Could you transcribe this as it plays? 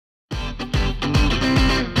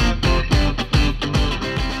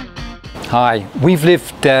Hi, we've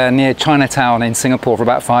lived near Chinatown in Singapore for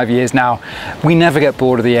about 5 years now. We never get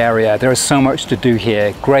bored of the area. There is so much to do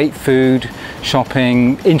here. Great food,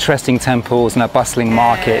 shopping, interesting temples and a bustling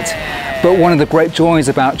market. But one of the great joys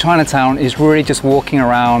about Chinatown is really just walking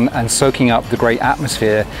around and soaking up the great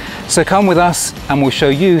atmosphere. So come with us and we'll show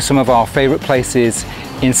you some of our favorite places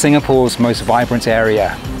in Singapore's most vibrant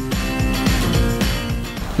area.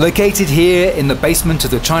 Located here in the basement of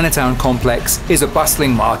the Chinatown complex is a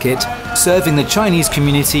bustling market serving the Chinese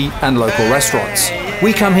community and local restaurants.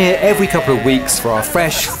 We come here every couple of weeks for our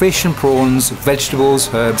fresh fish and prawns,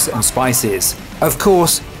 vegetables, herbs and spices. Of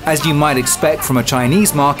course, as you might expect from a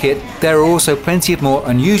Chinese market, there are also plenty of more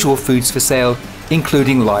unusual foods for sale,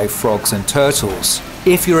 including live frogs and turtles.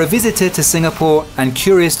 If you're a visitor to Singapore and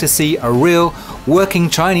curious to see a real working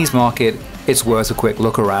Chinese market, it's worth a quick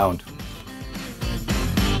look around.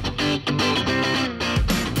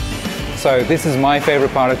 So this is my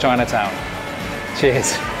favorite part of Chinatown.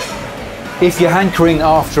 Cheers. If you're hankering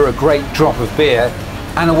after a great drop of beer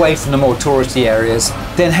and away from the more touristy areas,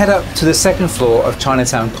 then head up to the second floor of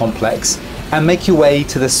Chinatown complex and make your way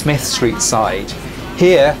to the Smith Street side.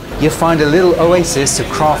 Here you'll find a little oasis of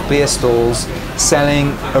craft beer stalls selling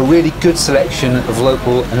a really good selection of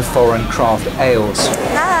local and foreign craft ales.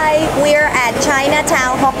 Hi, we're at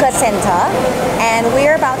Chinatown Hawker Center and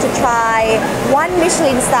we're about to try one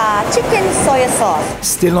Michelin star chicken soy sauce.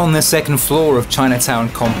 Still on the second floor of Chinatown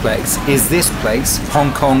complex is this place,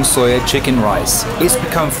 Hong Kong soya chicken rice. It's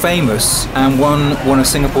become famous and won one of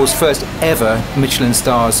Singapore's first ever Michelin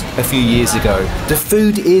stars a few years ago. The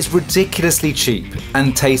food is ridiculously cheap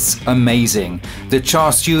and tastes amazing. The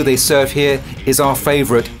char siu they serve here is our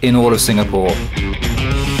favorite in all of Singapore.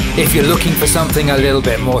 If you're looking for something a little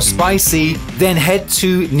bit more spicy, then head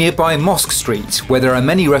to nearby Mosque Street, where there are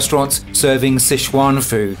many restaurants serving Sichuan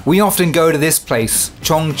food. We often go to this place,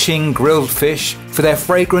 Chongqing Grilled Fish, for their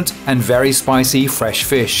fragrant and very spicy fresh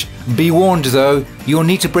fish. Be warned though, you'll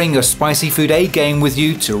need to bring your spicy food A game with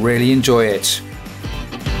you to really enjoy it.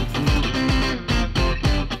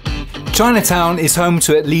 Chinatown is home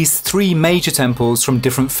to at least 3 major temples from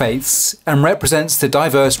different faiths and represents the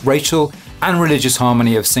diverse racial and religious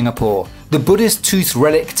harmony of Singapore. The Buddhist Tooth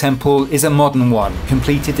Relic Temple is a modern one,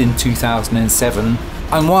 completed in 2007,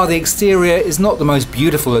 and while the exterior is not the most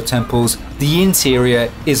beautiful of temples, the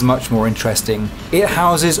interior is much more interesting. It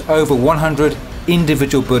houses over 100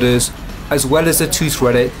 individual Buddhas, as well as the Tooth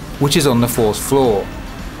Relic, which is on the 4th floor.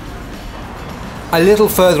 A little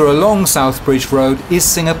further along South Bridge Road is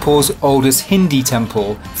Singapore's oldest Hindi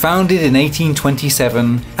temple, founded in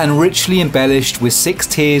 1827 and richly embellished with 6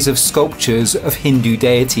 tiers of sculptures of Hindu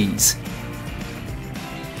deities.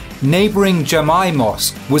 Neighbouring Jamae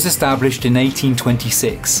Mosque was established in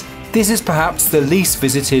 1826. This is perhaps the least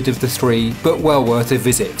visited of the 3, but well worth a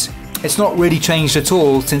visit. It's not really changed at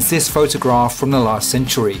all since this photograph from the last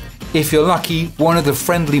century. If you're lucky, one of the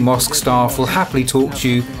friendly mosque staff will happily talk to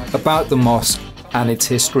you about the mosque and its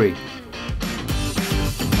history.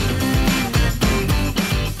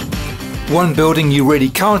 One building you really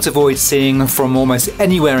can't avoid seeing from almost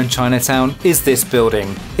anywhere in Chinatown is this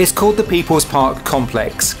building. It's called the People's Park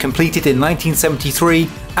Complex, completed in 1973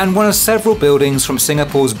 and one of several buildings from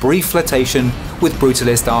Singapore's brief flirtation with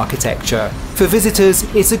brutalist architecture. For visitors,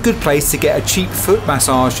 it's a good place to get a cheap foot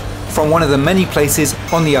massage from one of the many places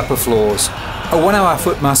on the upper floors. A 1-hour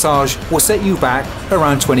foot massage will set you back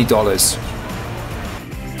around $20.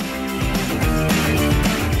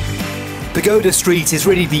 Pagoda Street is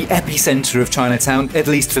really the epicenter of Chinatown, at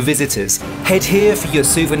least for visitors. Head here for your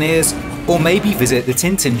souvenirs or maybe visit the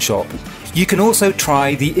Tintin shop. You can also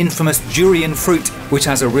try the infamous Durian fruit, which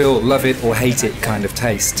has a real love it or hate it kind of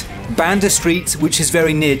taste. Banda Street, which is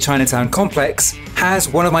very near Chinatown Complex, has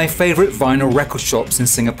one of my favourite vinyl record shops in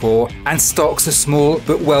Singapore and stocks a small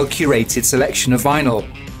but well curated selection of vinyl.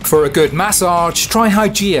 For a good massage, try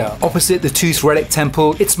Hygeia opposite the Tooth Relic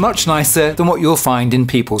Temple. It's much nicer than what you'll find in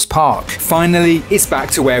People's Park. Finally, it's back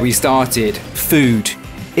to where we started, food.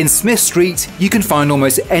 In Smith Street, you can find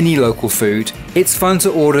almost any local food. It's fun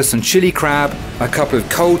to order some chili crab, a couple of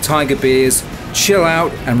cold tiger beers, chill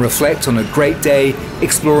out and reflect on a great day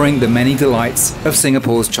exploring the many delights of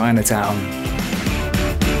Singapore's Chinatown.